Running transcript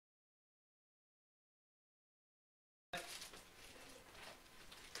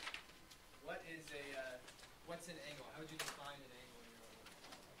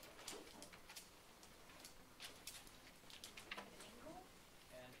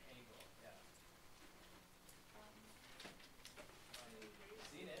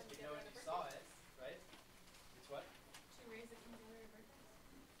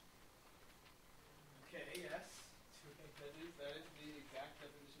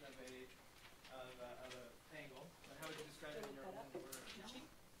that up? No.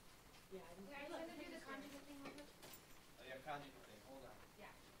 Yeah, I Okay, are you going to do the conjugate thing real quick? Oh, yeah, conjugate thing. Hold on.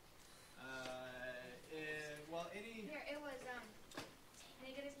 Yeah. Well, any Here, it was -2.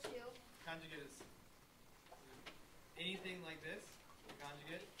 conjugate is anything like this.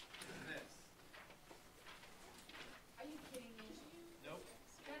 Conjugate is this. Are you kidding me? Nope.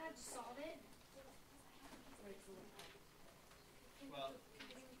 Do I have to solve it? Wait, so Well,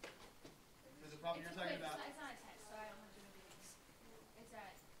 for the problem you're talking about. It's not a test, so I don't have to know the answer. It's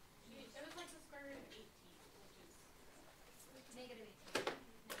at It was like the square root of 18, which is -18.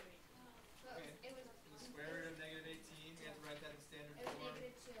 So Okay. it was The square root of -18. We have to write that in standard It was form.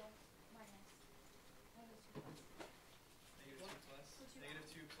 -2 minus. -2 plus.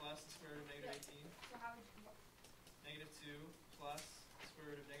 -2 plus the square root of -18. So how would you? -2 plus the square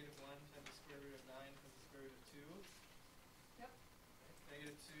root of -1 times the square root of 9 times the square root of 2. Yep.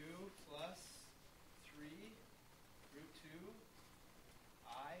 -2 plus 3 root 2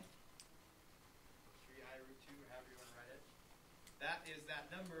 I. 3I root 2, or however you want to write it. That is that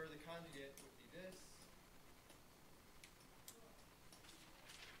number. The conjugate would be this.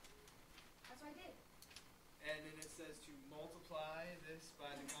 That's what I did. And then it says to multiply this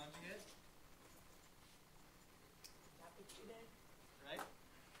by the conjugate. that what you did? Right?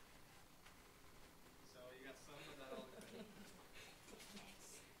 So you got some of that all good.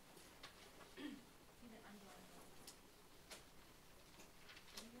 Next. Even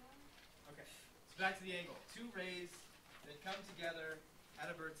Okay, so back to the angle. Two rays that come together at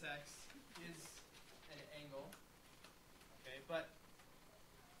a vertex is an angle. Okay, but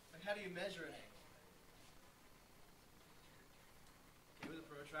like, how do you measure an angle? Okay, with a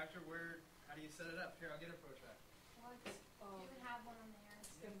protractor, how do you set it up? Here, I'll get a protractor. What? You can have one on there. It's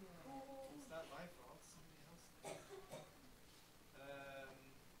Yeah. cool. It's not my fault, somebody else.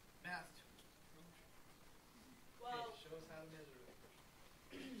 Math tool. Well, Okay, show us how to measure it.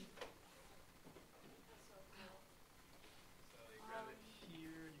 so cool. So you grab it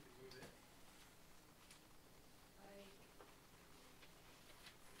here, and you can move it. like,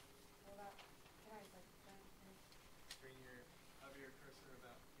 hold up. Can I like that? Bring hover your cursor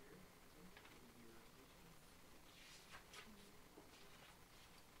about here. Give you rotation.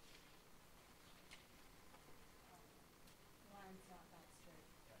 Line's not that straight.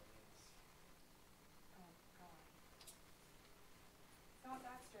 Yeah, it is. Oh God. It's not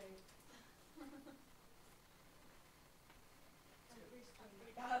that straight.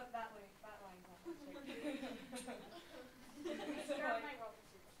 That line's not that straight. So Grab like, my roll for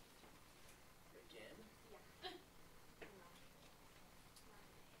super. Again. Yeah.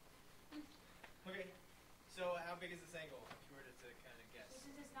 Okay. So how big is this angle? If you were to kind of guess.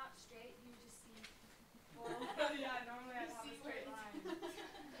 Since it's not straight, you just see well, yeah, normally I'd have a See where straight it's- line.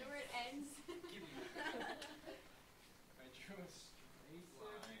 where it ends. Give you that. If I drew a straight So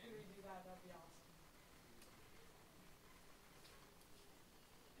if you line. could redo that, that'd be awesome.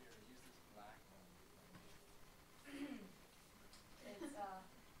 Here, use this black one. It's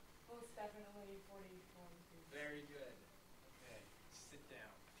most definitely 41 degrees. Very good. Okay, sit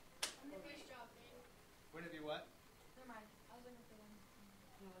down. Nice job, man. Would it be what? Never mind. I was looking for one.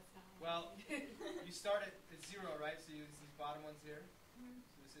 No, it's not. Well, you start at 0, right? So you use these bottom ones here. Mm-hmm.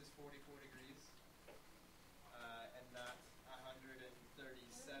 So this is 44 degrees. And not 137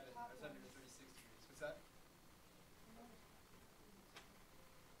 or 136 degrees. What's that?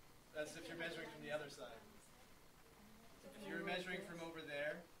 That's if you're measuring from the other side. If you're measuring from over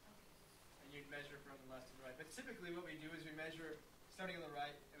there, and you'd measure from the left to the right. But typically what we do is we measure starting on the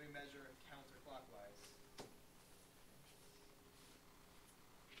right, and we measure counterclockwise.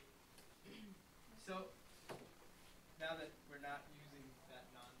 So, now that we're not using that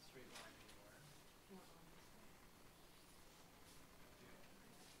non-straight line anymore, Not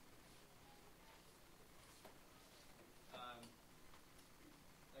honestly.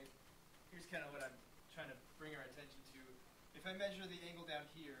 like, here's kind of what I'm trying to bring our attention to. If I measure the angle down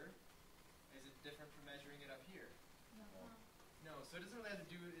here, is it different from measuring it up here? No. No, so it doesn't really have to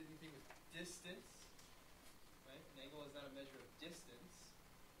do anything with distance, right? An angle is not a measure of distance.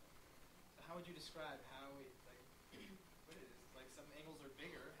 So how would you describe how it, like, what it is? Like some angles are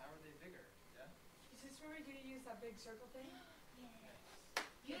bigger. How are they bigger? Yeah? Is this where we're going to use that big circle thing?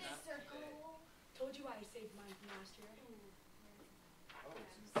 Yeah. Use Not today. circle. Told you I saved mine from last year. Oh,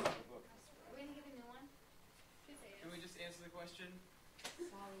 it's in the book. Are we gonna get a new one? Can we just answer the question?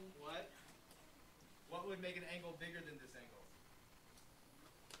 Sorry. What would make an angle bigger than this angle?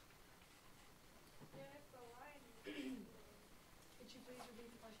 Yeah, if the line. Could you please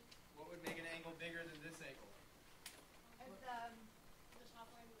repeat the question? What would make an angle bigger than this angle? If The top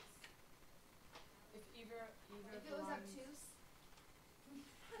line was. If either if of it the was lines, obtuse,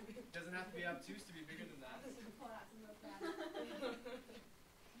 Doesn't have to be obtuse to be bigger than that. Pull out some of that.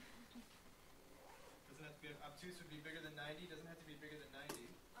 Doesn't have to be obtuse would be bigger than 90. Doesn't have to be bigger than 90.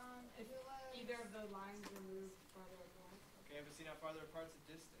 If it was Either of the lines were moved farther apart. Okay, but see now farther apart's a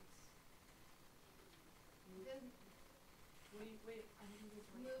distance. the Wait, I think it's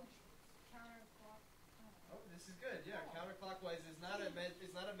right. move counterclock. Oh, this is good. Yeah, counterclockwise is not a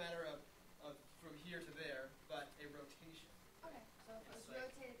matter of from here to there, but a rotation. Okay, so if it was It's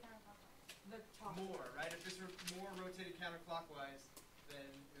like- rotated counterclockwise. The top. More, right? If this were more rotated counterclockwise, then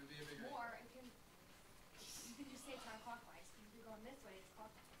it would be a bigger. More, you can just say counterclockwise. If you're going this way, it's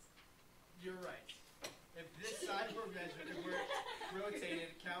clockwise. You're right. If this side were measured, if we're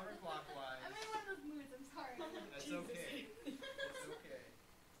rotated counterclockwise, I made one of those moves. I'm sorry. that's okay. That's okay.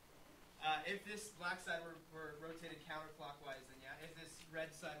 If this black side were rotated counterclockwise, then yeah. If this red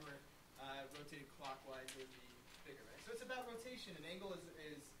side were rotated clockwise, it would be bigger, right? So it's about rotation. An angle is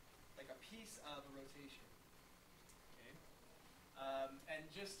like a piece of a rotation. Okay. And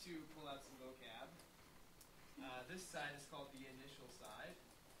just to pull out some vocab, this side is called the initial side.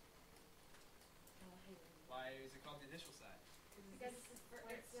 Why is it called the initial side? Because this is Where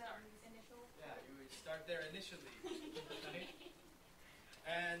it it's starts. initial. Yeah, you would start there initially. Right?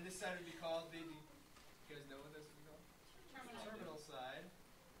 And this side would be called the. You guys know what this would be called? Terminal. Terminal side.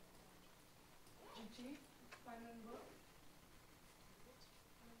 GG? Find it in the book?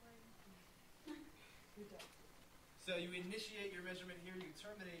 Good job. So you initiate your measurement here, you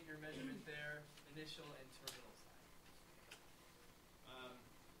terminate your measurement there, initial and terminal side.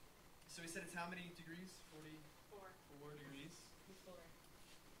 So we said it's how many degrees? 44 degrees. Before.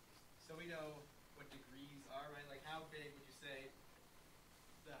 So we know what degrees are, right? Like how big would you say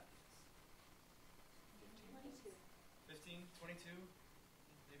that is? 22. 15, 22,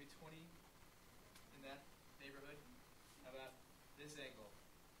 maybe 20 in that neighborhood. How about this angle?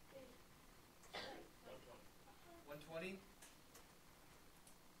 120? They're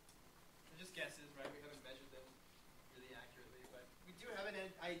just guesses, right? We haven't measured them really accurately, but we do have an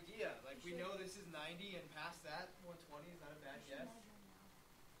idea. Like we know this is 90 and past that, 120 is not a bad guess.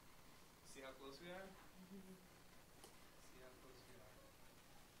 See how close we are? See how close we are.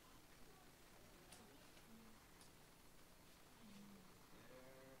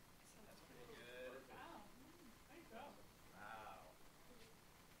 There. That's pretty good. Wow. There you go. Wow.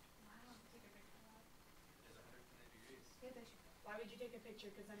 Wow. Take a picture of that. It is 120 degrees. Good picture. Why would you take a picture?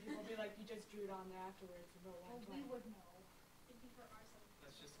 Because then people will be like, you just drew it on there afterwards. And Well, we would know. It'd be for our son.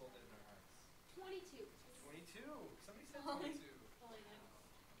 Let's just hold it in our hearts. 22. 22. Somebody said Oh. 22. Holy Wow. nice.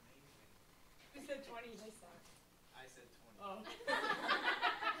 Amazing. Who said 20? I said. I said 20. Oh.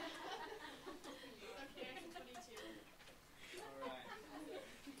 Okay, I said 22. All right.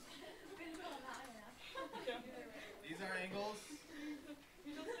 Good job, not enough. These are angles.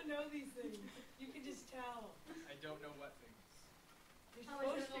 You don't know these things. You can just tell. I don't know what things. You're I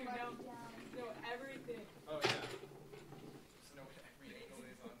was supposed to gonna know, write it down. know everything. Oh yeah. Just know what every angle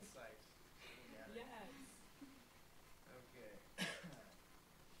is on site. Yes. Okay.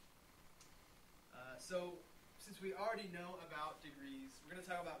 So since we already know about degrees, we're going to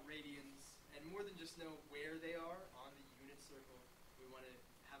talk about radians, and more than just know where they are on the unit circle, we want to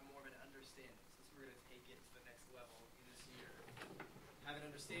have more of an understanding. So we're going to take it to the next level in this year. Have an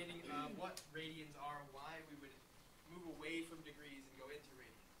understanding of what radians are, why we would move away from degrees and go into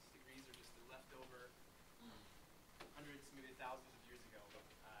radians. Degrees are just the leftover hundreds, maybe thousands of years ago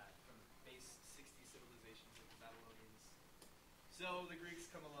from base 60 civilizations of the Babylonians. So the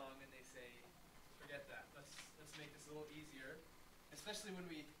Greeks come along and they say, forget that. Let's make this a little easier, especially when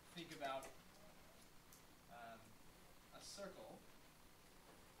we think about a circle.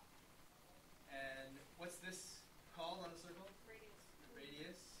 And what's this called on a circle? Radius. The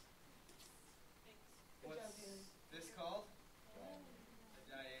radius. Thanks. Good What's job, Haley. this called? The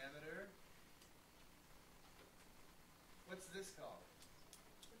diameter. What's this called?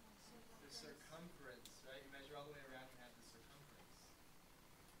 The circumference, right? You measure all the way around and have the circumference.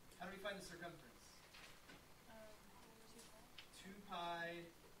 How do we find the circumference? 2 pi,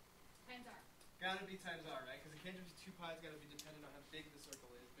 Times R. gotta be times r, right? Because it can't just be 2 pi, it's gotta be dependent on how big the circle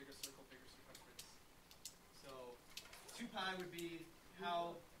is. Bigger circle, bigger circumference. So 2 pi would be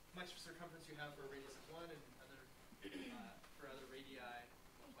how much circumference you have for a radius of 1 and other for other radii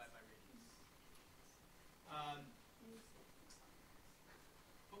multiplied by radius.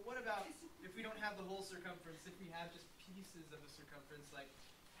 But what about if we don't have the whole circumference, if we have just pieces of the circumference, like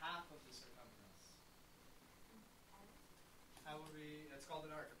half of the circumference? How would we, that's called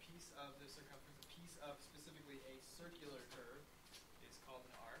an arc, a piece of the circumference, a piece of specifically a circular curve is called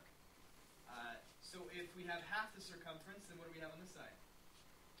an arc. So if we have half the circumference, then what do we have on this side?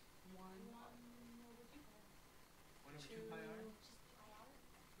 1 over 2 pi. 1 over 2 pi r? Just pi r.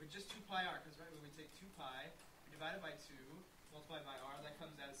 With just 2 pi r, because right when we take 2 pi, we divide it by 2, multiply by r, that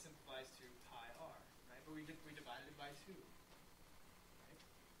comes out, simplifies to pi r, right? But we divided it by 2. Right?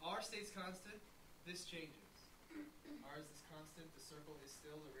 R stays constant, this changes. R is this constant, the circle is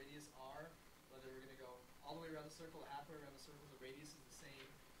still the radius r, whether we're going to go all the way around the circle, halfway around the circle, the radius is the same.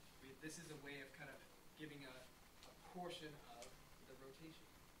 This is a way of kind of giving a portion of the rotation.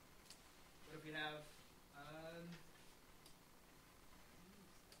 What if we have,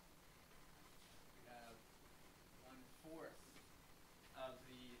 we have 1/4 of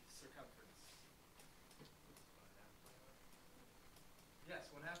the circumference. Yes,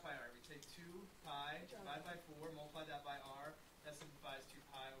 1/2 pi r. We take 2 pi, divide by 4, multiply that by r. That simplifies to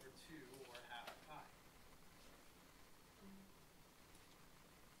pi over 2, or half pi.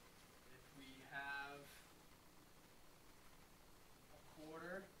 If we have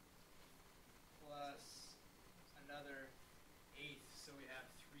 1/4 plus another 1/8, so we have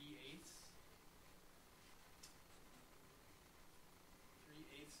 3/8.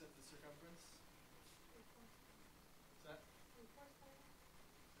 3/8 of the circumference. What's that? 3/4 pi r.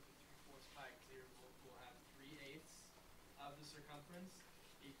 3/4 pi, because here we'll have 3/8 of the circumference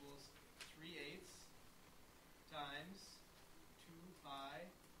equals 3/8 times 2 pi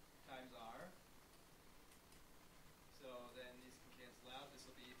times r. So then these can cancel out. This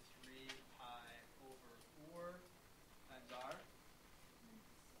will be 3 pi over 4 times r.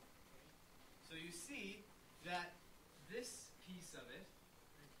 So you see that this piece of it,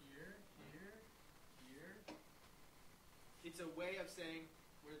 right here, here, it's a way of saying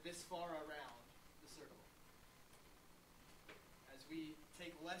we're this far around the circle. As we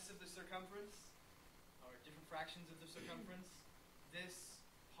take less of the circumference, or different fractions of the circumference, this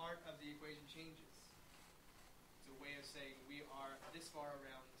part of the equation changes. It's a way of saying we are this far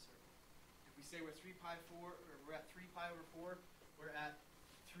around the circle. If we say we're 3 pi 4, or we're at 3 pi over 4, we're at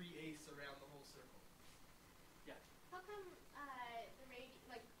 3/8 around the whole circle. Yeah. How come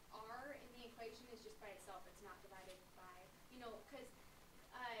like r in the equation is just by itself? It's not divided by, because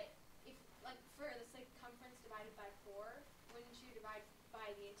if like for the circumference divided by 4, wouldn't you divide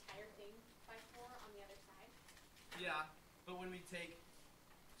by the entire thing by 4 on the other side? Yeah, but when we take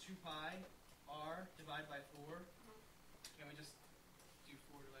 2 pi r divided by 4, can we just do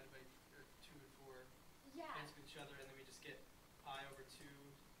 4 divided by, or 2 and 4 Yeah. cancel each other, and then we just get pi over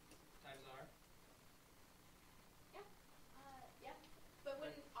 2 times r? Yeah. But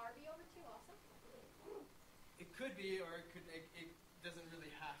wouldn't r be over 2 also? It could be, or it doesn't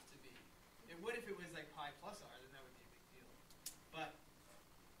really have to be. It would if it was like pi plus r, then that would be a big deal. But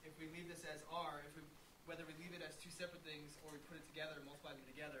if we leave this as r, whether we leave it as two separate things or we put it together and multiply them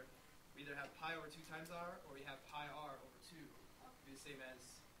together, we either have pi over 2 times r, or we have pi r over 2. It would be the same as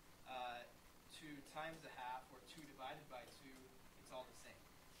 2 times a half, or 2 divided by 2. It's all the same.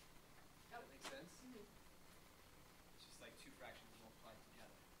 Does that make sense? Mm-hmm. It's just like two fractions multiplied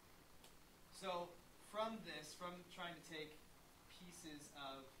together. So from this, from trying to take pieces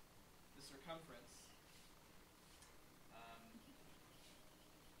of the circumference,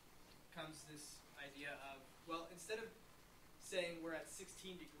 comes this idea of, well, instead of saying we're at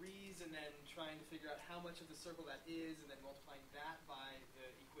 16 degrees and then trying to figure out how much of the circle that is and then multiplying that by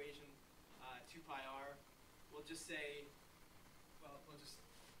the equation 2 pi r, we'll just say,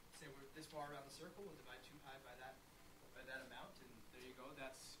 we're this far around the circle, we'll divide 2 pi by that amount, and there you go.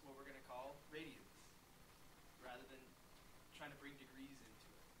 That's what we're going to call radians, rather than trying to bring degrees into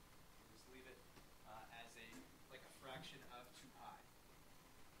it. We'll just leave it as like a fraction of 2 pi.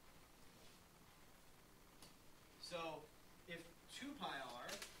 So if 2 pi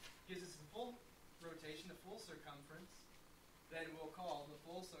r gives us a full rotation, a full circumference, then we'll call the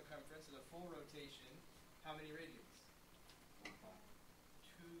full circumference or the full rotation how many radians? 2 pi.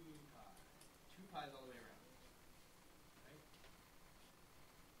 2 pi is all the way around. Right?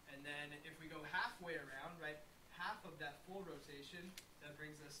 And then if we go halfway around, right, half of that full rotation, that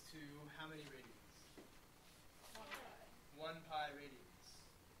brings us to how many radians? 1 pi radians.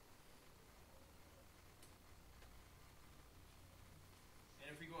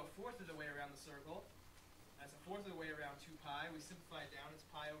 And if we go 1/4 of the way around the circle, that's 1/4 of the way around 2 pi. We simplify it down, it's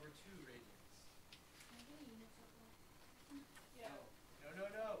pi over 2 radians. Yeah.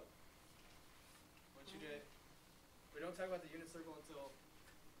 No. Want you to, we don't talk about the unit circle until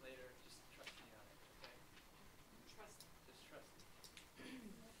later. Just trust me on it, okay? Trust. Just trust me.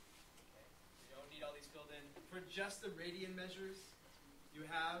 Okay. You don't need all these filled in. For just the radian measures, you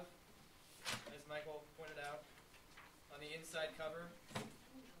have, as Michael pointed out, on the inside cover,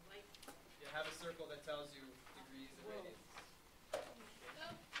 you have a circle that tells you degrees and radians.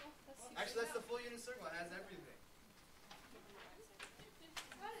 Oh, that's Actually, that's the full unit circle. It has everything.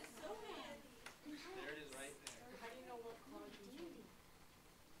 That is so handy. There it is right there. How do you know what quadrant you're in?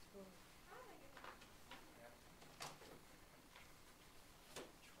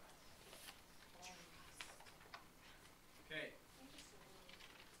 Okay.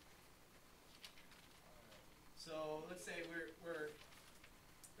 So let's say we're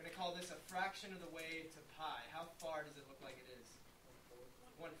going to call this a fraction of the way to pi. How far does it look like it is?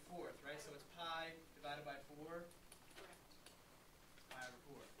 1/4, right? So it's pi divided by 4. Pi over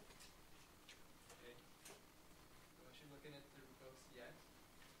 4. Okay. Don't want you looking at the books yet.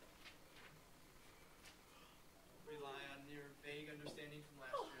 Rely on your vague understanding from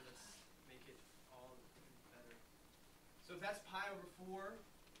last year. Let's make it all better. So if that's pi over 4,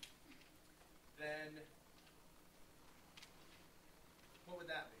 then what would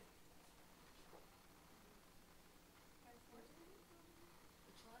that be?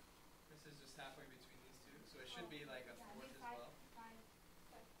 This is just halfway between these two, so it should be like a fourth as well.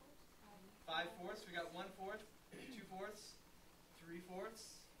 5/4. We got 1/4, 2/4, 3/4,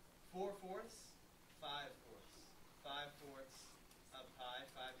 4/4, 5/4. 5/4 of pi,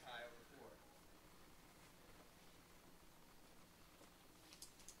 5 pi over 4.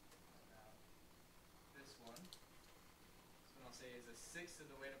 Now, this one I'll say is a sixth of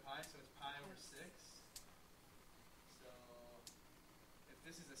the way to pi, so it's pi over 6. So if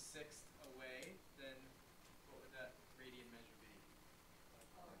this is a sixth away, then what would that radian measure be?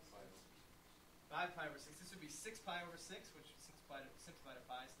 5 pi over 6. This would be 6 pi over 6, which is simplified to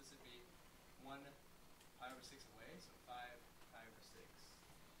pi, so this would be 1 pi over 6 away, so 5 pi over 6.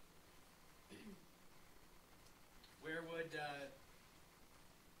 Where would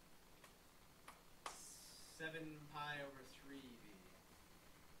 7 pi over 3 be?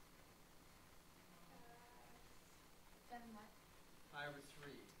 7 what? Pi over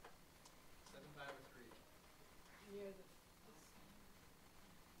 3. 7 pi over 3. Near the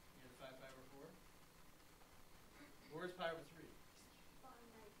Near the 5 pi over 4? Where's pi over 3? Bottom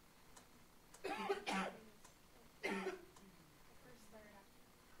right. The first third after.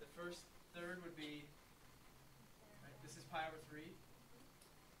 The first third would be, right, this is pi over 3,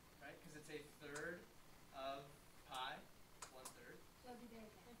 right, because it's a third of pi, 1/3. So it'll be there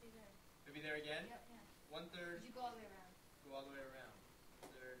again. It'd be there. It'll be there again. Yep, yeah. 1/3, Did you go all the way around? go all the way around.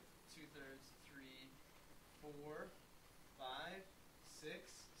 1/3, 2/3, 3, 4, 5,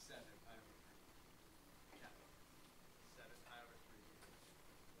 6, 7 pi over 3. Yeah. 7 pi over 3.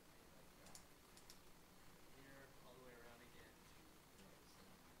 Here, all the way around again.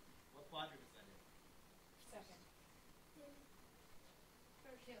 What quadrant is that in? second.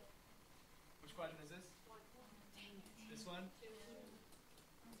 First. 2. Which quadrant is this? Dang it. This one? I'm so good.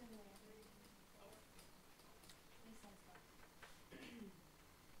 Makes sense though.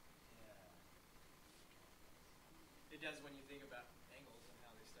 Yeah. It does when you think about angles and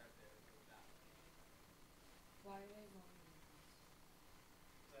how they start there and go that way. Why are they wrong?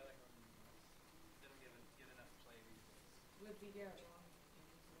 So I like Roman numerals. They don't get enough play these days. Would be there.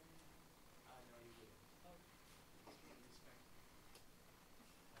 I know you wouldn't. Oh. Respect.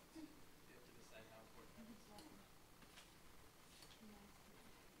 You have to decide how important that is.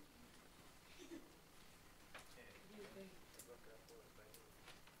 Okay. Do you think?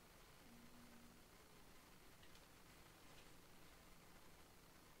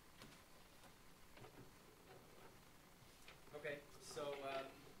 Okay, so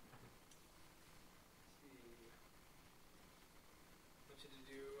let's see. What should you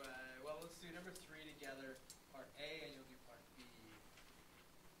do? Well, let's do number 3 together, part A, and you'll do part B.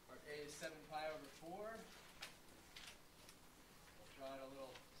 Part A is 7 pi over 4. We'll draw out a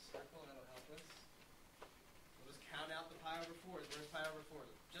little circle, that'll help us. We'll just count out the pi over 4s. Where's pi over 4?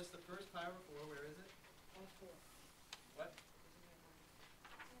 Just the first pi over 4, where is it? All 4. What?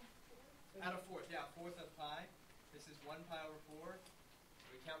 Out of 4th, yeah, 1/4 of pi. This is 1 pi over 4.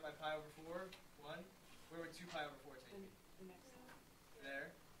 We count by pi over 4. 1. Where would 2 pi over 4 take And me? the next one.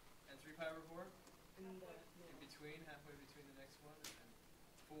 There. And 3 pi over 4? And the In between, halfway between the next one. And then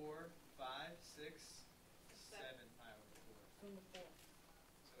 4, 5, 6, 7 pi over 4. from the 4.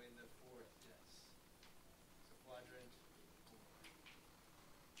 So in the 4th, yes. So quadrant 4.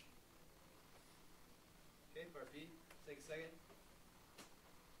 Okay, part B. Take a second.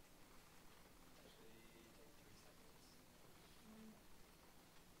 Actually, take 3 seconds.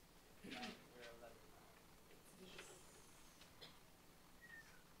 We're 11 now.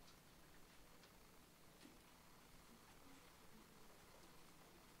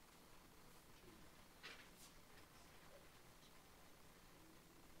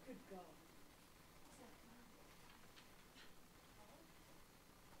 Good God.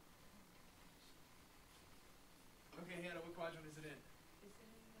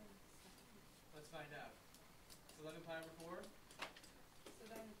 find out. It's 11 pi over 4. So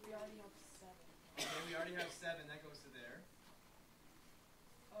then we already have 7. Okay, we already have 7. That goes to there.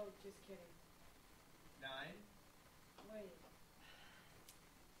 Oh, just kidding. 9. Wait.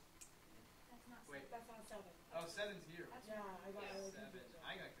 That's not Wait. That's not 7. Oh, 7's here. That's Yeah, I got Yeah. really 7. confused.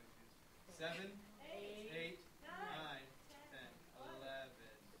 I got confused. 7, 8, 9, 10,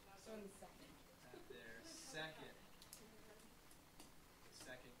 11. So in the second. At their second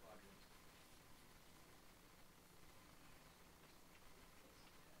quadrant.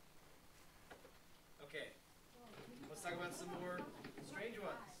 Okay, let's talk about some more strange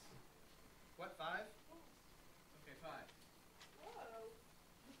ones. What, 5? Okay, 5. Whoa.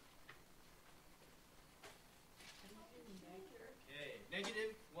 Okay,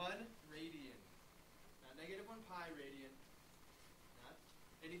 negative 1 radian. Not negative 1 pi radian. Not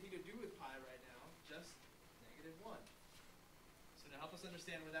anything to do with pi right now, just negative 1. So to help us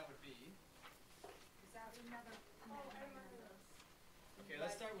understand where that would be, Is that another? Oh, I remember this. okay,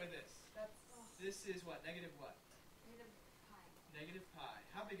 let's start with this. That's This is what? Negative what? Negative pi. Negative pi.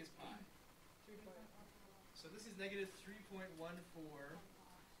 How big is pi? 3 point. So this is negative 3.14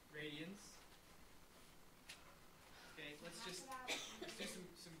 radians. Okay, let's do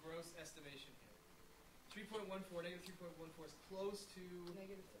some gross estimation here. 3.14, negative 3.14 is close to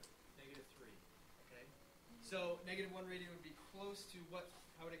Negative negative 3. Okay? So negative 1 radian would be close to what?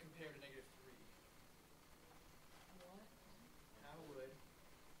 How would it compare to negative 3? What? How would?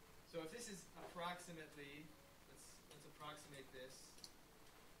 So if this is approximately, let's approximate this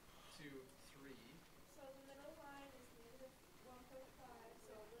to 3. So the middle line is negative 1.5,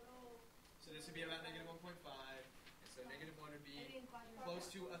 so a little. So this would be about negative 1.5. And so negative 1 would be Maybe in quadrant.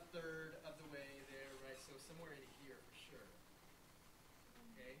 close to a third of the way there, right? So somewhere in here for sure.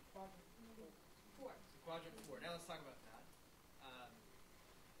 Okay? Quadrant. 4. So quadrant 4. Now let's talk about that.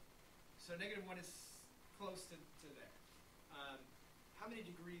 So negative 1 is close to there. How many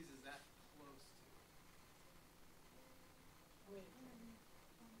degrees is that close to? Wait.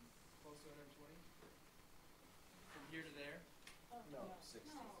 Close to 120? From here to there? No, 60.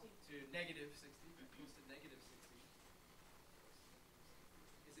 To negative 60. Close to negative 60.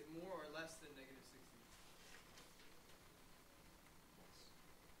 Is it more or less than negative 60?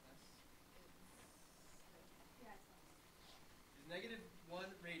 Less? Yeah, it's less. Is negative 1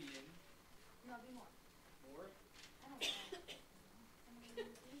 radian No, it'd be more. more? I don't know.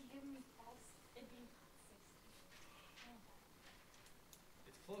 Give me false. It'd be 60. I don't know.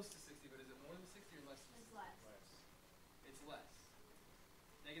 It's close to 60, but is it more than 60 or less than 60? It's less. It's less.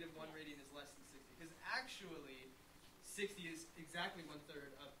 Negative 1 radian is less than 60. Because actually, 60 is exactly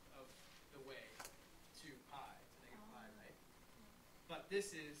 1/3 of the way to pi, to negative pi, right? But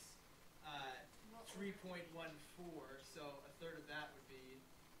this is 3.14, so a third of that would be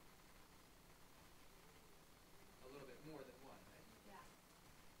a little bit more than 1, right? Yeah.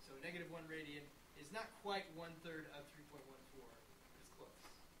 So negative 1 radian is not quite 1/3 of 3.14, but it's close.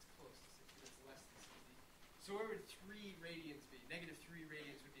 It's close to 60, it's less than 60. So where would 3 radians be? Negative 3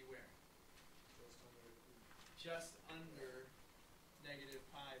 radians would be where? Just under negative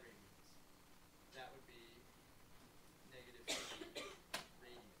pi radians. That would be negative 3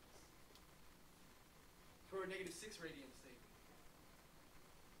 radians. For a negative 6 radians statement.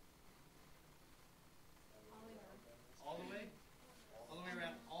 All the way around. All the way? All the way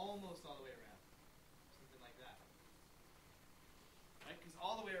around, almost all the way around. Something like that. Right? Because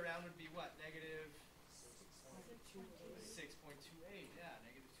all the way around would be what? Negative 6.28. Yeah,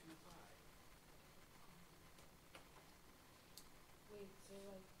 negative 2 pi. Wait, so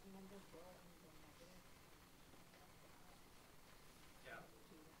like number 4 and the negative? Yeah.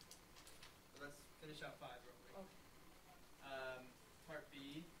 So let's finish out 5 real quick. Okay. Part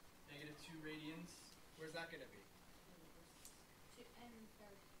B, negative 2 radians. Where's that going to be? And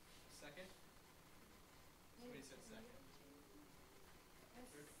third. Second? Somebody said second.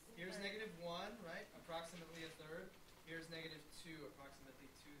 That's Here's third. negative 1, right? Approximately a third. Here's negative 2, approximately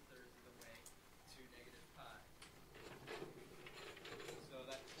 2/3 of the way to negative pi. So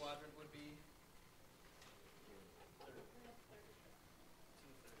that quadrant would be 2/3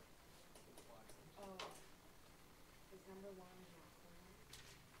 quadrant. Is number 1 not the one?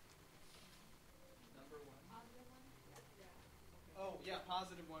 Number 1. Positive one? Yeah. Okay. Oh, yeah,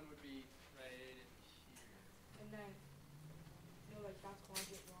 positive 1 would be right in here. And then, no, like that's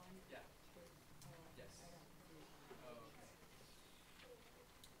quadrant 1. Yeah. 2. Yes. I got confused. Oh, okay.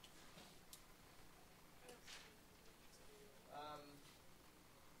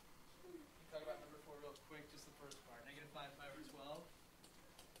 Talk about number 4 real quick, just the first part. Negative 5 pi over 12.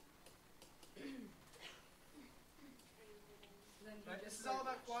 And then you Right? just This is all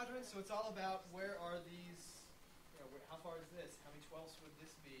start about quadrants, so it's all about where are these, how far is this? How many 12ths would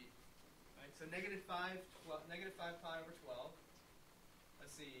this be? Right? So negative 5 pi over 12.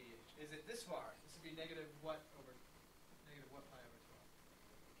 Let's see, is it this far? This would be negative what pi over 12?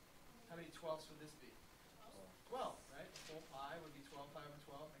 How many 12ths would this be? 12, right? A full pi would be 12 pi over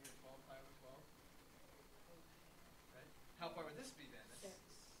 12, negative 12 pi over 12. Right? How far would this be then? That's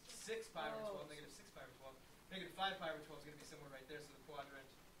 6 pi over 12, negative 6 pi over 12. Negative 5 pi over 12 is going to be somewhere right there, so the quadrant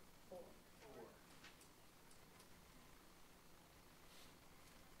 4.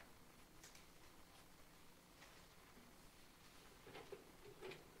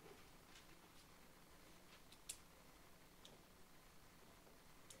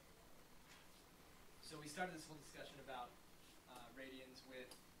 So we started this whole discussion about radians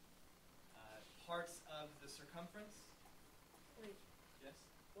with parts of the circumference. Wait, Yes?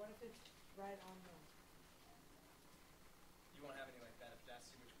 what if it's right on the? You won't have any like that. If it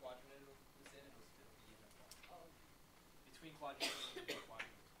asks you which quadrant it's in, it'll be in that one. Oh. Between quadrants and between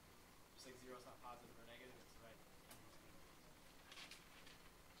quadrants. Just like 0 is not positive or negative, it's right.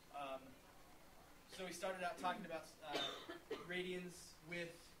 So we started out talking about radians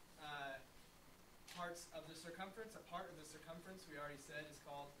with parts of the circumference. A part of the circumference, we already said, is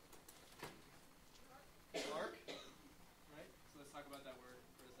called arc. Right? So let's talk about that word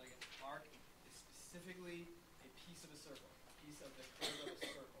for a second. Arc is specifically a piece of a circle, a piece of the curve of a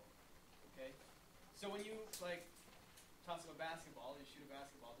circle. Okay? So when you toss up a basketball, you shoot a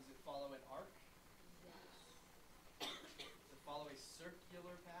basketball, does it follow an arc? Yes. Does it follow a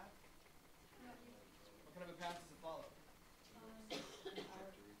circular path? What kind of a path does it follow?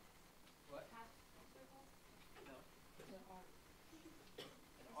 What? No. The arc.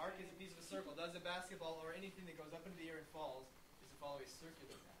 An arc is a piece of a circle. Does a basketball or anything that goes up into the air and falls, does it follow a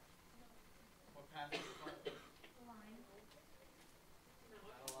circular path? What path does it follow? Not a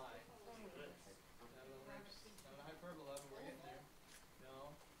line. Not an ellipse. Not a hyperbola, but we're getting there.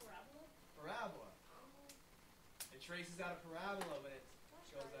 No. Parabola. It traces out a parabola when it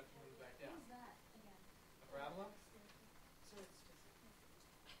goes up and moves back down. A parabola? So it's just.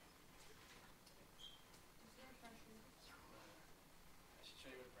 I should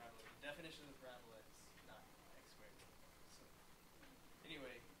show you what a parabola is. The definition of the parabola is not x squared. So,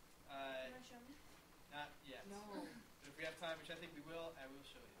 anyway, not yet. No. But if we have time, which I think we will, I will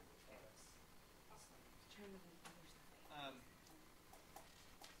show you. Determine other stuff.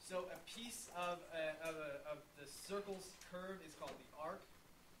 So a piece of the circle's curve is called the arc.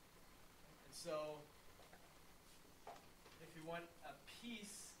 And so if you want a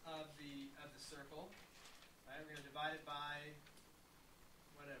piece of the circle, right, we're going to divide it by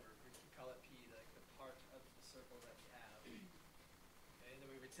whatever. We can call it P, like the part of the circle that we have. Okay, and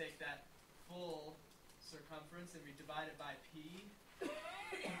then we would take that full circumference and we divide it by P.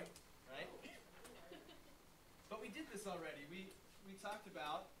 Right? But we did this already. We talked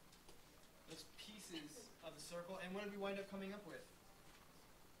about those pieces of the circle, and what did we wind up coming up with?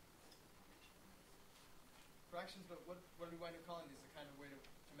 Fractions, but what do we wind up calling these? The kind of way to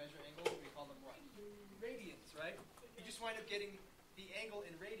measure angles? We call them what? Radians, right? You just wind up getting the angle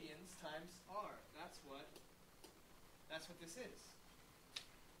in radians times r. That's what this is.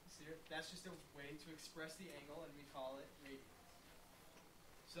 See here? That's just a way to express the angle, and we call it radians.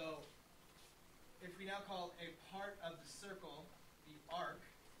 So if we now call a part of the circle the arc,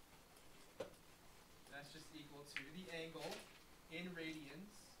 that's just equal to the angle in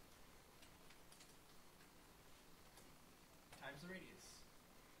radians times the radius.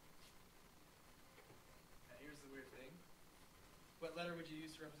 Now here's the weird thing. What letter would you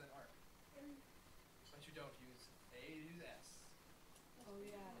use to represent arc? But you don't use A, you use S. Oh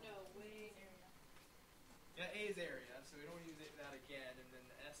yeah. No, way. Yeah, A is area, so we don't use that again, and then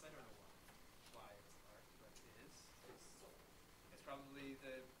the S, I don't know why it's arc, but it is. It's probably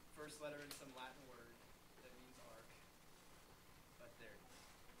the first letter in some Latin word that means arc. But there it is.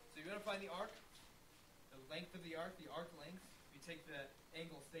 So you want to find the arc, the length of the arc length. You take the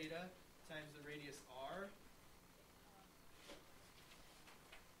angle theta times the radius r.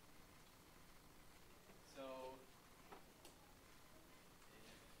 So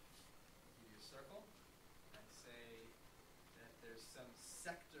if you do a circle, and say that there's some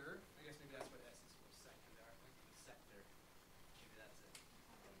sector, I guess maybe that's what S is for, sector, the arc length of the sector. Maybe that's it.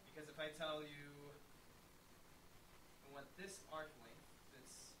 Because if I tell you I want this arc length,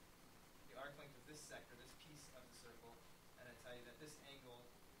 the arc length of this sector, this piece of the circle, and I tell you that this angle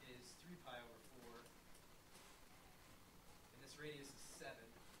is 3 pi over 4, and this radius is 7, and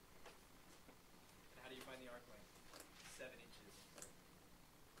how do you find the arc length? 7 inches.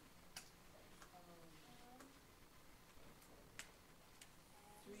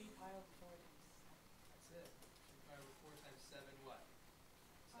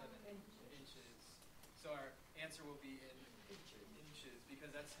 So our answer will be in inches, because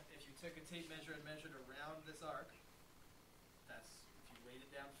that's, if you took a tape measure and measured around this arc, that's, if you laid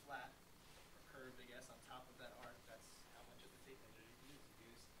it down flat, or curved, I guess, on top of that arc, that's how much of the tape measure you can use.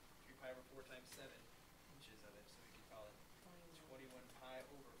 You use 3 pi over 4 times 7 inches of it, so we could call it 21 pi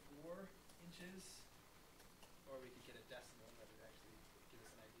over 4 inches, or we could get a decimal that would actually give us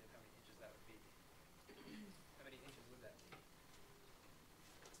an idea of how many inches that would be. How many inches would that be?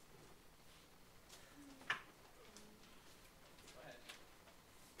 Go ahead.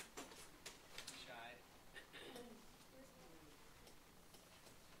 Be shy.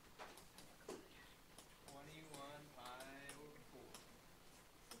 21 pi over 4.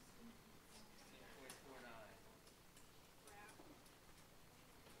 16.49.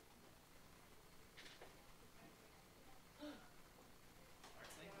 Arc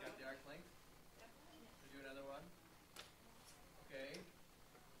length, you got the arc length? We'll do another one. Okay.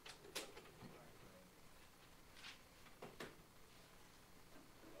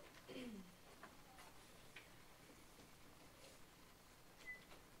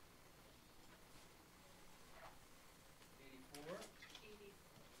 Eighty-four. 84.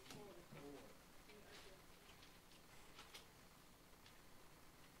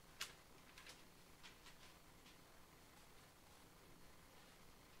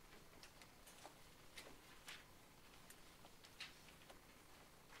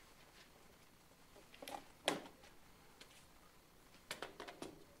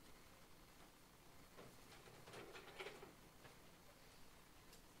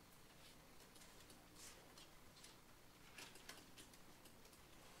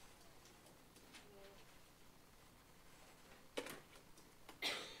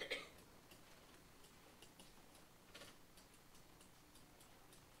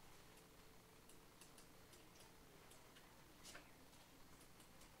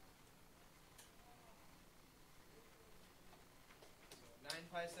 So 9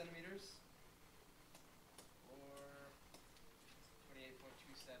 pi centimeters, or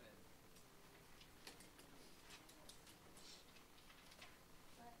 28.27.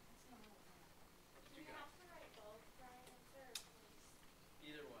 Do we have to write both for our answer, or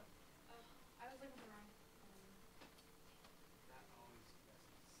please? Either one. I was looking for the wrong. Not always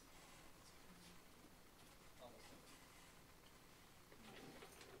messes. Almost always.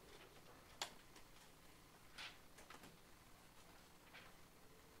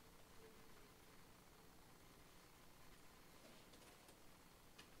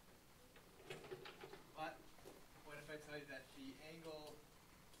 But what if I tell you that the angle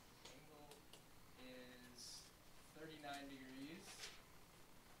is 39 degrees,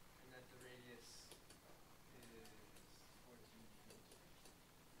 and that the radius is 14 feet?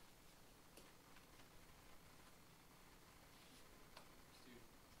 Let's do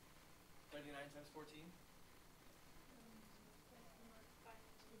 39 times 14.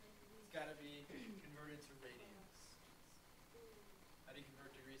 It's got to be converted to radians. How do you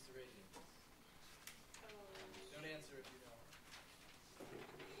convert degrees to radians? Don't answer if you know.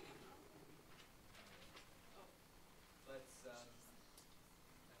 Let's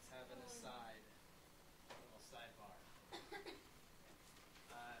have an aside, a little sidebar.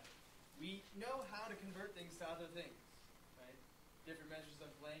 We know how to convert things to other things, right? Different measures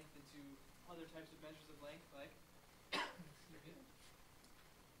of length into other types of measures of length, like excuse me.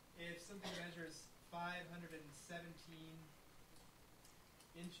 If something measures 517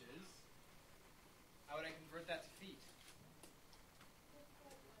 inches, how would I convert that to feet?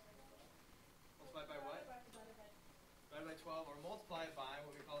 Multiply by what? Divided by 12, or multiply by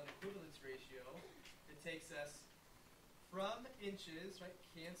what we call an equivalence ratio. It takes us from inches, right?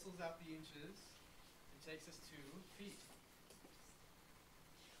 Cancels out the inches, and takes us to feet.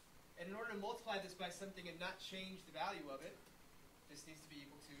 And in order to multiply this by something and not change the value of it, this needs to be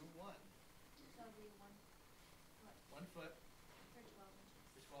equal to 1. So it'll be 1 foot 1 foot for 12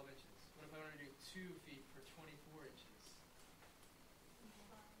 inches. for 12 inches. What if I want to do 2 feet for 24 inches?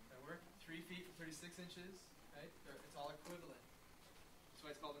 Does that work? 3 feet for 36 inches, right? It's all equivalent. That's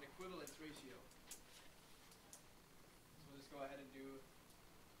why it's called an equivalence ratio. So we'll just go ahead and do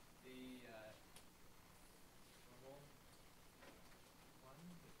the normal one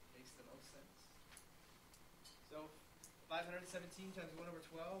that makes the most sense. So 517 times 1 over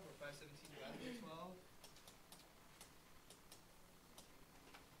 12, or 517 divided by 12,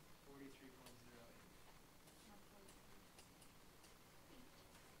 43.08.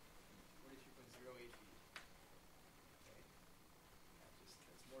 43.08 feet. Okay.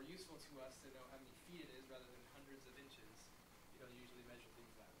 That's more useful to us to know how many feet it is rather than hundreds of inches. You don't usually measure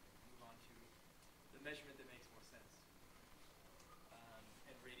things that way. Move on to the measurement that makes more sense.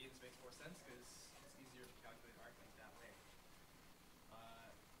 And radians makes more sense because it's easier calculate arc length that way.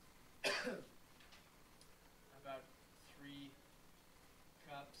 About 3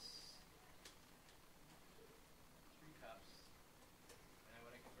 cups. 3 cups. And I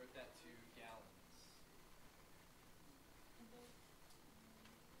want to convert that to gallons.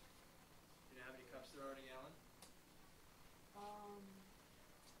 You know how many cups there are in a gallon?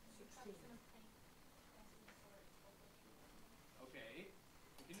 16. Okay,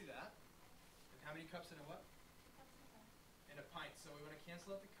 we can do that. And how many cups in a what? In a pint. So we want to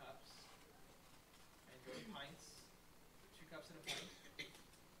cancel out the cups and go to pints. 2 cups in a pint.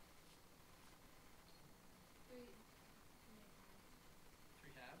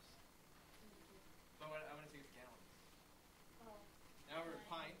 3 halves. So I want to take it to gallons. Now we're at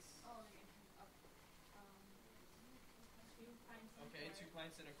pints. Okay, 2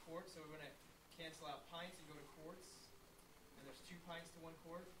 pints in a quart. So we're going to cancel out pints and go to quarts. And there's 2 pints to 1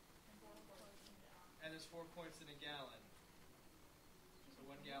 quart. And there's 4 quarts in a gallon. So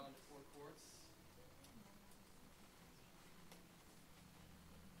 1 gallon to 4 quarts.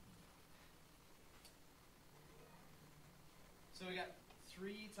 So we got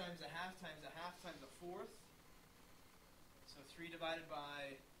 3 times a half times a half times a fourth. So 3 divided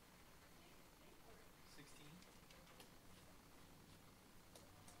by 16.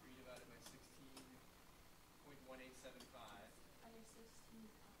 3 divided by 16.1875.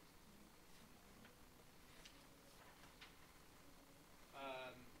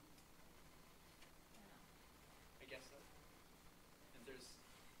 I guess so. And there's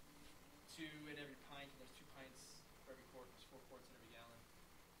 2 in every pint, and there's 2 pints for every quart. There's 4 quarts in every gallon.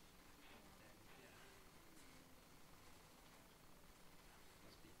 And, yeah.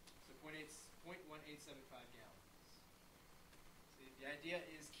 Must be. So 0.1875 gallons. So the idea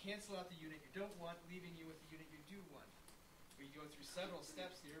is cancel out the unit you don't want, leaving you with the unit you do want. We go through several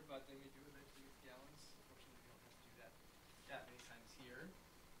steps here, but then we do eventually with gallons. Unfortunately, we don't have to do that many times here.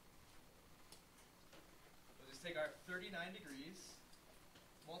 We'll just take our 39 degrees,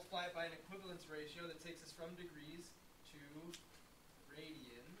 multiply it by an equivalence ratio that takes us from degrees to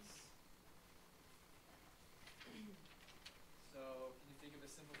radians. So can you think of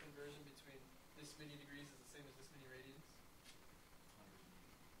a simple conversion between this many degrees is the same as this many radians?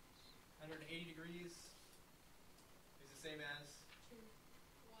 180 degrees is the same as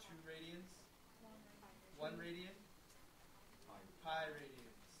 2 radians. 1 radian? Pi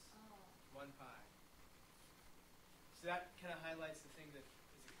radians. 1 pi. So that kind of highlights the thing that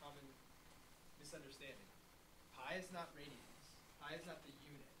is a common misunderstanding. Pi is not radians. Pi is not the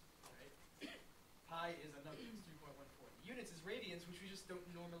unit, right? Pi is a number. It's 3.14. The units is radians, which we just don't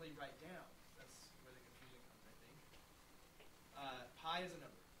normally write down. That's where the confusion comes, I think. Pi is a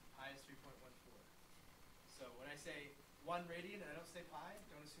number. Pi is 3.14. So when I say 1 radian and I don't say pi,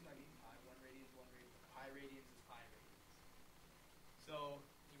 don't assume I mean pi. 1 radian is 1 radian. Pi radians is pi radians. So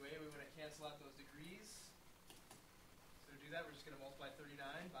anyway, we want to cancel out those degrees. So to do that, we're just going to multiply 39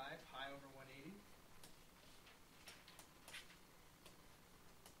 by pi over 180.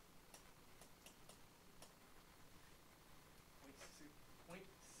 Point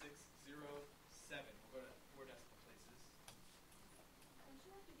 0.607. We'll go to 4 decimal places.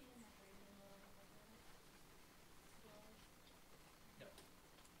 No.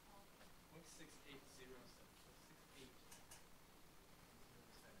 0.6807. 0.6807.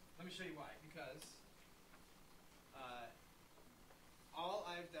 Let me show you why. Because all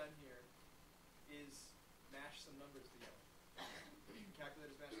I've done here is mash some numbers together.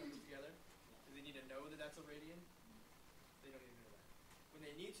 Calculators mash numbers together. Do they need to know that that's a radian? They don't need to know that. When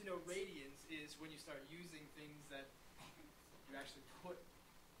they need to know radians is when you start using things that you actually put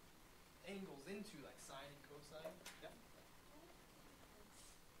angles into, like sine and cosine. Yeah.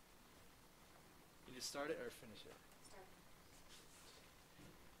 You just start it or finish it? Start.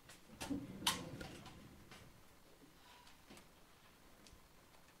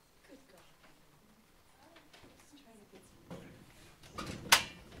 Good God. Just trying to get some.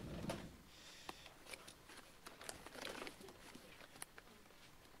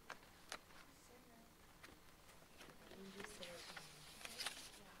 You just say it.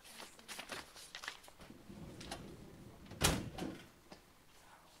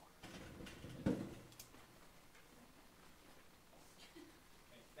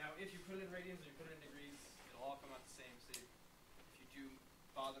 Okay. Now, if you put it in radians or you put it in degrees, it'll all come out the same. So if you do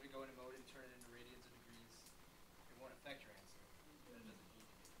bother to go into mode and turn it into radians or degrees, it won't affect your answer. But it doesn't need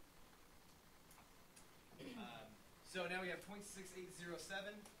to. So now we have 0.6807.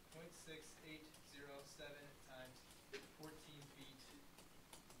 0.6807 times 14 feet.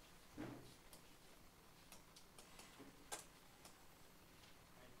 9.5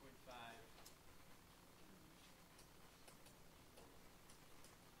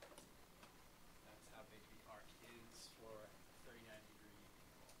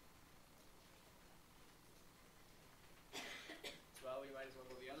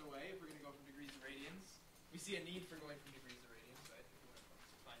 We see a need for going from degrees to radians, right? If we want to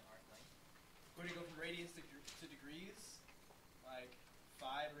find arc length. We're going to go from radians to degrees, like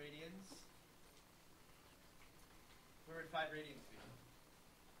 5 radians. Where would 5 radians be?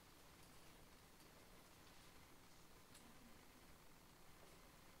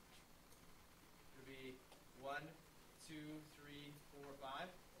 It would be 1, 2, 3, 4, 5.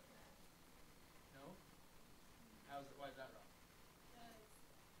 No? Why is that wrong?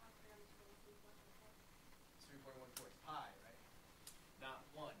 It's 3.14. It's pi, right? Not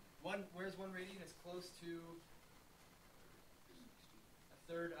 1. Where's 1 radian? It's close to a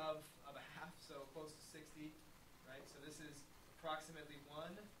third of a half, so close to 60, right? So this is approximately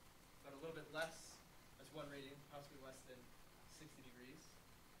 1, but a little bit less. That's 1 radian, possibly less than 60 degrees.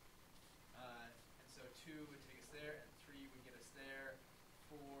 And so 2 would take us there, and 3 would get us there.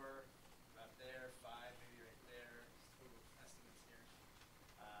 4, about there. 5, maybe right there. Just total estimates here.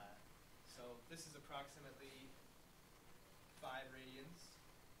 So this is approximately 5 radians.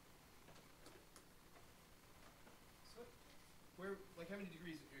 So, how many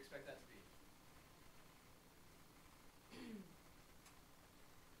degrees would you expect that to be?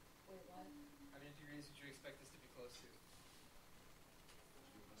 Wait, what? How many degrees would you expect this to be close to?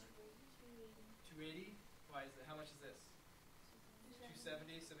 280. Why is that? How much is this?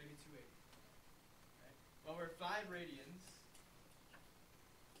 270, so maybe 280. Right? Well, we're at 5 radians.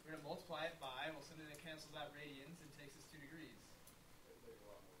 We're going to multiply it by, well, something that cancels out radians and takes us 2 degrees.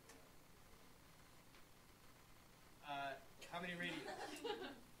 How many radians?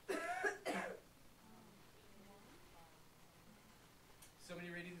 So many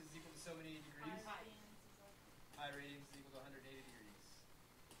radians is equal to so many degrees? Pi radians is equal to 180 degrees.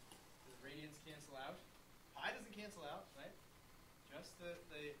 Does radians cancel out? Pi doesn't cancel out, right? Just the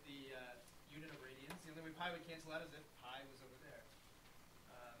unit of radians. The only way pi would cancel out is if pi was over there.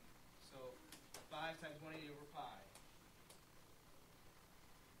 So 5 times 180 over pi.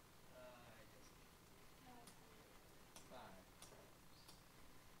 I guess 5 times 180.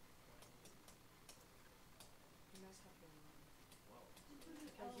 You messed up your one. Whoa.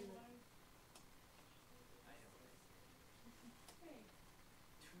 Because you were... I know. Hey.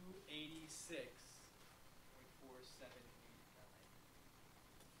 286.4789.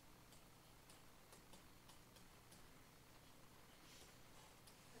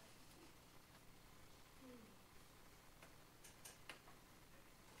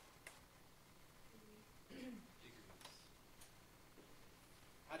 Degrees.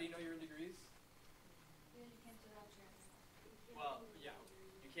 How do you know you're in degrees? Well, yeah,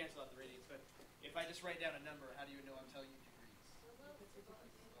 you cancel out the radians, but if I just write down a number, how do you know I'm telling you degrees?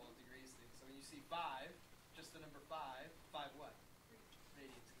 Well, degrees thing. So when you see 5, just the number 5, 5 what?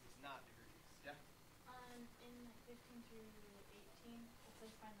 Radians, because it's not degrees. Yeah? In 15 through 18, it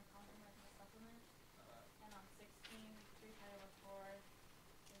says find the complement in the supplement. And on 16, 3 pi over 4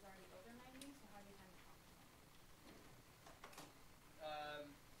 is already over 90, so how do you find the complement?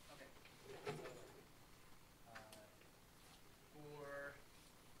 Okay. For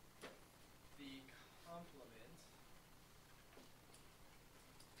the complement,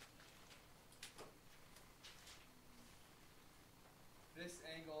 this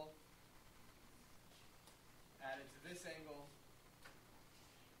angle added to this angle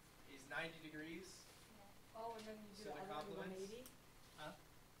is 90 degrees. Oh, and then you do So the the other one to complements? 180? Huh?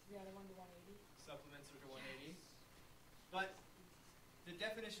 The other one to 180? Supplements are to 180. But the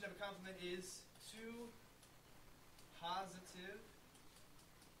definition of a complement is 2 positive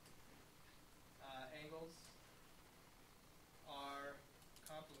angles are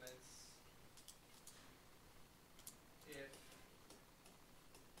complements if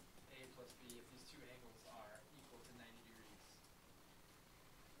A plus B, if these 2 angles are equal to 90 degrees.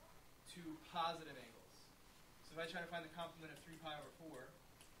 2 positive angles. So if I try to find the complement of 3 pi over 4,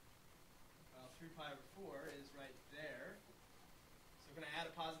 well, 3 pi over 4 is right there. So I'm going to add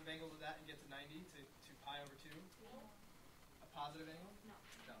a positive angle to that and get to 90 to pi over 2. A positive angle? No.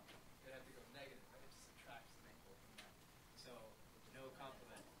 No. It'd have to go negative, right? It subtracts an angle from that. So no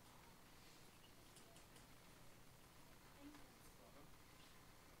complement. Welcome.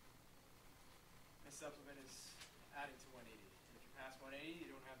 This supplement is adding to 180. And if you pass 180,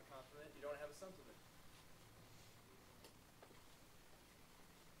 you don't have a complement, you don't have a supplement.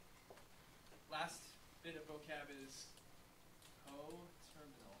 Last bit of vocab is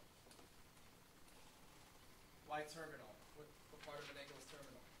coterminal. Why terminal? What part of an angle is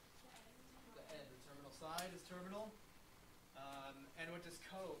terminal? The end. The terminal side is terminal. And what does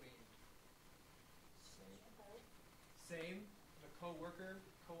co mean? Same. The co-worker,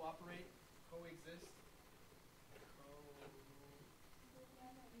 cooperate, coexist.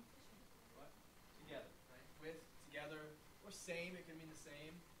 What? Together, right? or same, it can mean the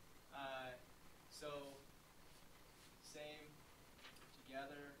same. So same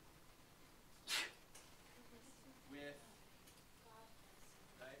together with,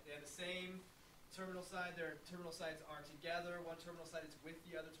 right? They have the same terminal side. Their terminal sides are together. One terminal side is with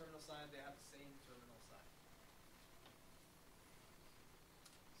the other terminal side. They have the same terminal side.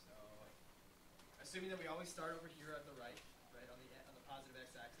 So, assuming that we always start over here at the right, on the positive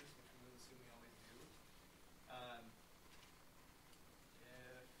x-axis, which we will assume we always do.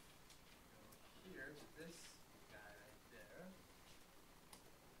 If we go here to this guy right there,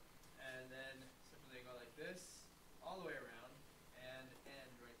 and then simply go like this, all the way around, and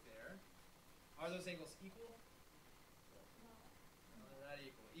end right there. Are those angles equal? No, they're not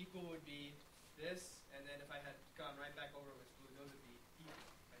equal. Equal would be this, and then if I had gone right back over with blue, those would be equal.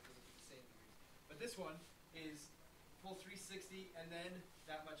 Right? Those would be the same degrees. But this one is full 360 and then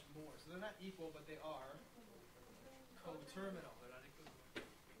that much more. So they're not equal, but they are coterminal. They're not equivalent.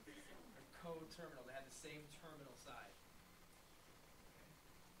 They're coterminal. They have the same terminal side.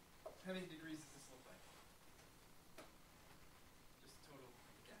 Okay. How many degrees does this look like? Just total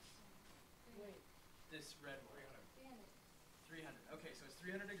guess. Wait. This red one. 300. Okay, so it's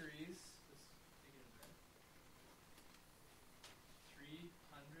 300 degrees. Let's dig it in there.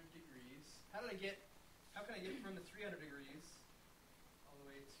 300 degrees. How can I get from the 300 degrees all the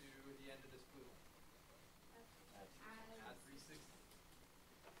way to the end of this blue one? Add 360.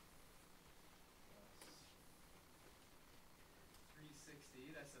 Plus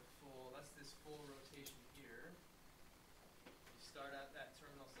 360, that's this full rotation here. You start at that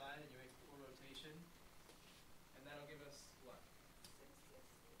terminal side and you make a full rotation. And that'll give us what?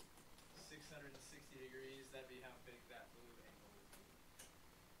 660 degrees. That'd be how big that blue angle would be.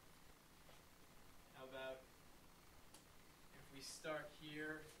 How about if we start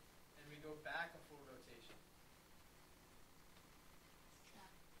here and we go back a full rotation?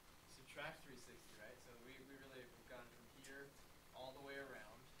 Subtract 360, right? So we really have gone from here all the way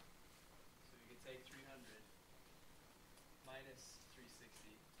around. So you can take 300 minus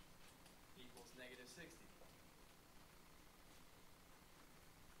 360 equals negative 60.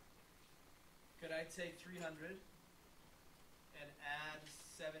 Could I take 300 and add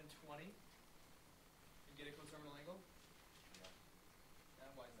 720 and get a coterminal angle? Yeah. And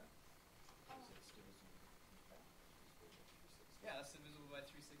why is that? Because it's divisible by 360. Yeah, that's divisible by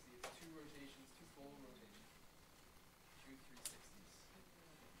 360. It's two rotations, two full rotations. Two 360s.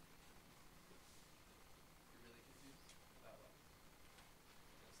 You're really confused about what?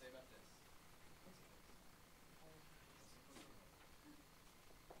 What did I say about this? What's a coterminal?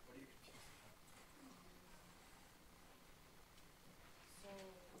 What are you confused about? So,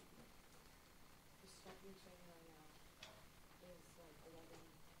 the stuff you're saying right now is like 11.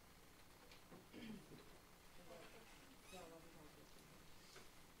 Yeah, 11 times 15.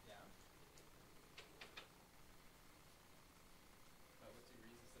 Yeah. But with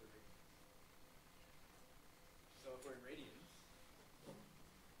degrees instead of radians. So if we're in radians,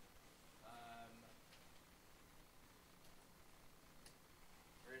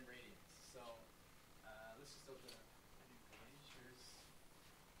 we're in radians. So let's just open a new page. Here's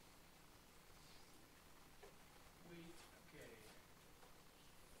wait. Okay.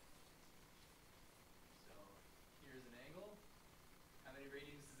 So here's an angle. How many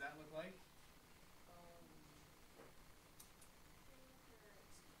radians does that look like?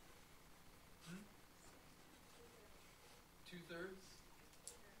 Hmm? 2/3?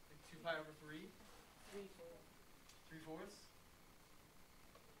 Like 2 pi over 3? 3/4. 3/4?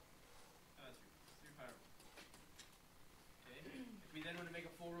 3 pi over 4. Okay. If we then want to make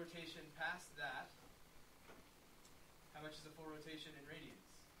a full rotation past that, how much is a full rotation in radians?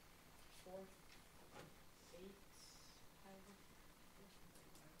 4, 8, however.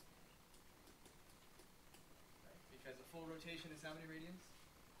 Right? Because a full rotation is how many radians?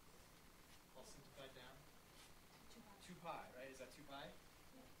 All simplified down. 2 pi, right? Is that 2 pi?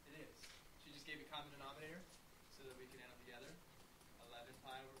 It is. She just gave a common denominator so that we can add them together. 11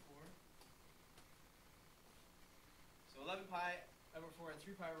 pi over 4. So 11 pi over 4 and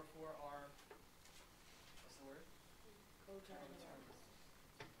 3 pi over 4 are, what's the word? Coterminal.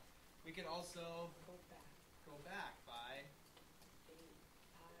 We can also Go back. go back by 8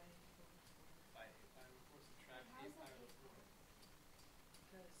 pi over 4. 8 pi over 4, subtract How 8 is pi that over 4.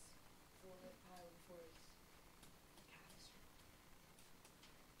 Because 4 pi over 4 is like half a circle.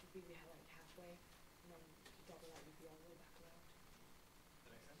 It'd be like halfway, and then you double that, you'd be all the way back around. Does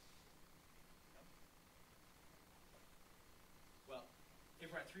that make sense? No? Well,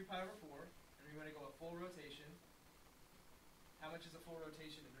 if we're at 3 pi over 4, and we want to go a full rotation, how much is a full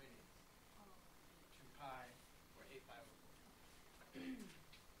rotation in radians? 2 pi, or 8 pi over 4. So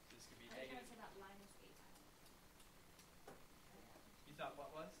this could be I thought you were trying negative. to say that line was 8 pi over 4. You thought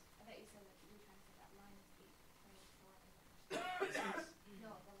what was? I thought you said that you were trying to say that line is 8 pi over 4 and then This is?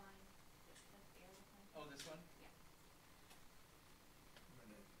 no, the line, like the arrow line. Oh, this one? Yeah. I'm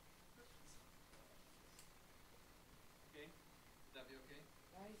gonna put this on. Okay? Would that be okay?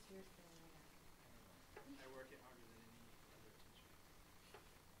 Why is yours feeling like that? I don't know. I work it harder than any other teacher.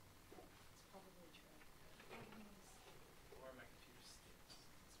 It's probably true. Or my computer stinks.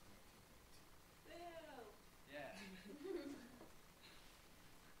 That's one thing too. Boo! Yeah.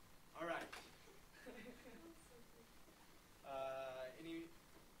 All right. Any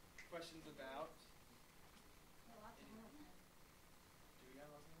questions about? Yeah, lots of homework time. Do we got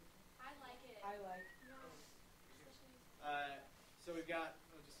lots of time? I like it. I like Yeah. it. Especially. So we've got.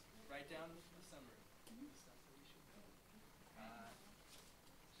 We'll just write down the summary. The stuff that we should know.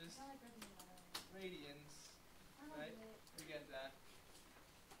 Just I like reading a lot of radians, I don't right? do it. We get that.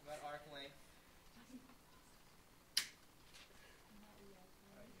 About arc length. Not yet.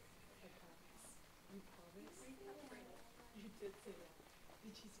 I promise. You promise? You did say that.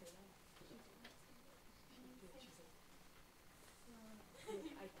 Did she say that? She did. She did. She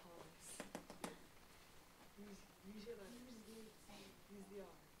said, I promise. Use your letters. Use the R.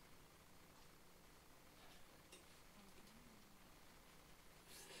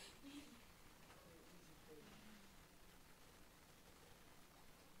 Easy for you.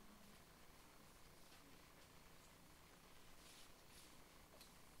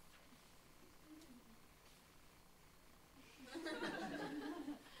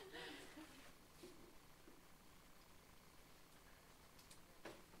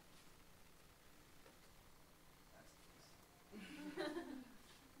 That's nice.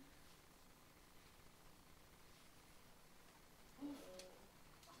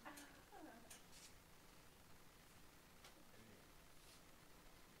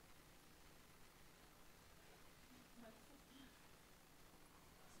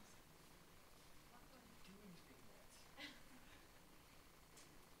 Doing things.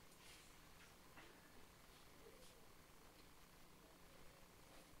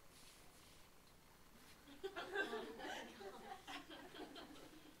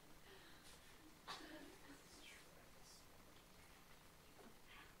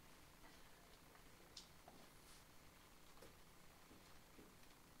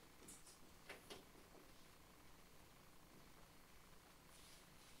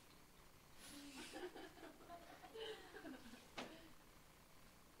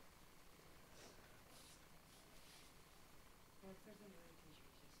 Well, if there's another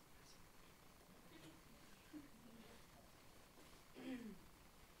teacher, just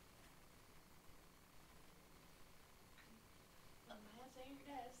What's on your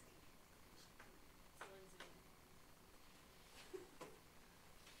desk? It's Lindsay.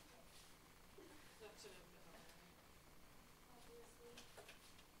 That should have been on there. Obviously.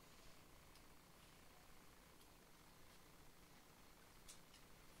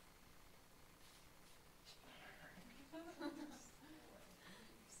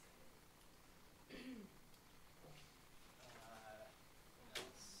 What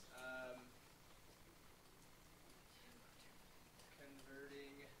else?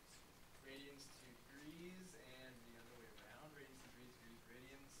 Converting radians to degrees and the other way around. Radians to degrees, degrees,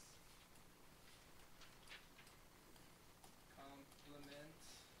 radians. Complement.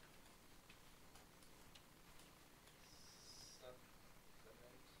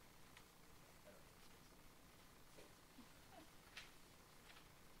 Supplement. I don't know.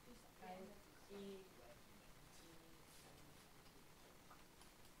 I-E-T-M-T.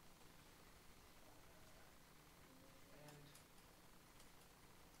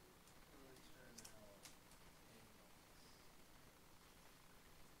 And maternal angles.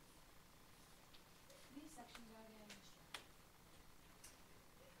 These sections are in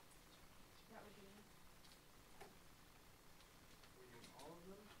that we're doing. We're doing all of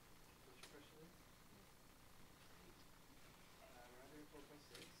them? What's your question is? We're under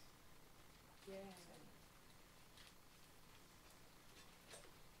 4.6. Yeah.